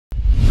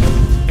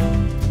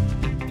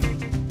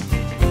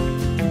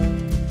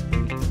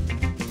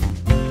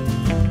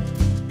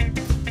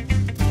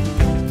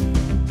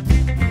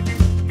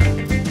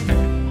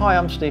Hi,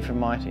 I'm Steve from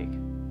MyTech.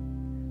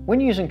 When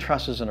using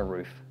trusses in a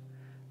roof,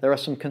 there are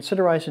some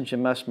considerations you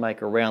must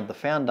make around the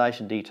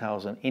foundation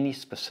details and any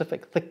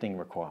specific thickening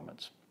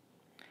requirements.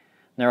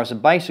 Now, as a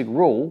basic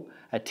rule,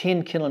 a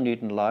 10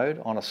 kN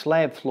load on a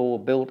slab floor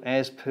built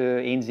as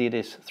per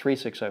NZS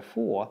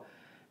 3604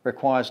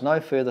 requires no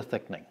further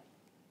thickening.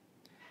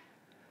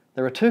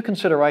 There are two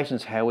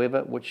considerations,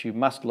 however, which you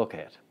must look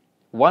at.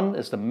 One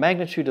is the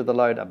magnitude of the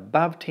load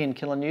above 10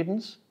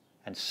 kN,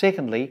 and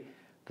secondly,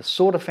 the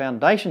sort of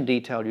foundation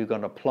detail you're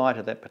going to apply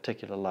to that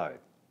particular load.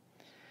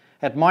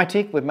 At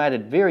MyTech, we've made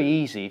it very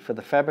easy for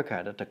the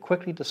fabricator to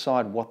quickly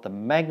decide what the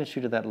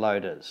magnitude of that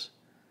load is.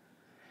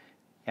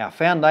 Our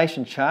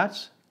foundation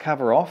charts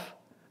cover off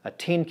a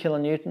 10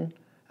 kN,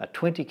 a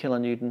 20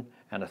 kN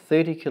and a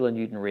 30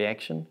 kN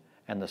reaction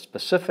and the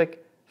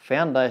specific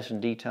foundation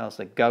details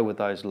that go with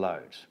those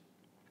loads.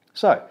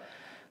 So,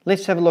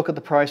 let's have a look at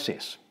the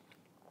process.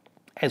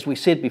 As we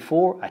said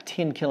before, a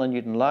 10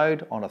 kN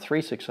load on a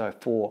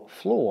 3604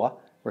 floor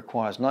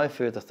requires no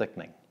further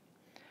thickening.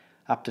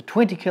 Up to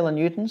 20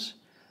 kN,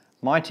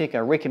 MyTech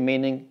are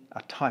recommending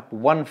a Type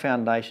 1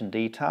 foundation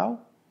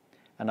detail,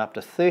 and up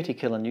to 30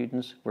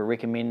 kN, we're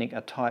recommending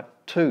a Type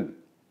 2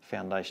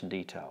 foundation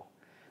detail.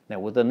 Now,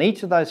 within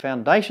each of those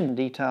foundation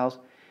details,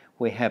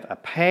 we have a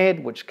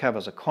pad which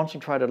covers a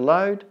concentrated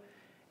load,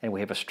 and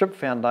we have a strip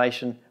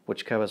foundation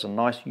which covers a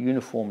nice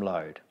uniform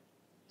load.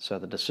 So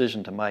the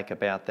decision to make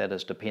about that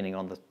is depending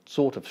on the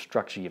sort of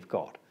structure you've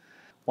got.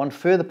 One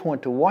further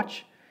point to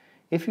watch,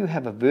 if you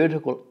have a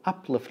vertical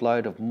uplift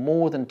load of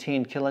more than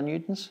 10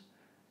 kN,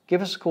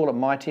 give us a call at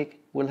MyTech,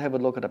 we'll have a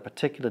look at a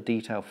particular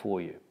detail for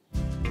you.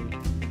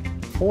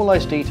 All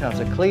those details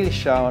are clearly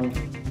shown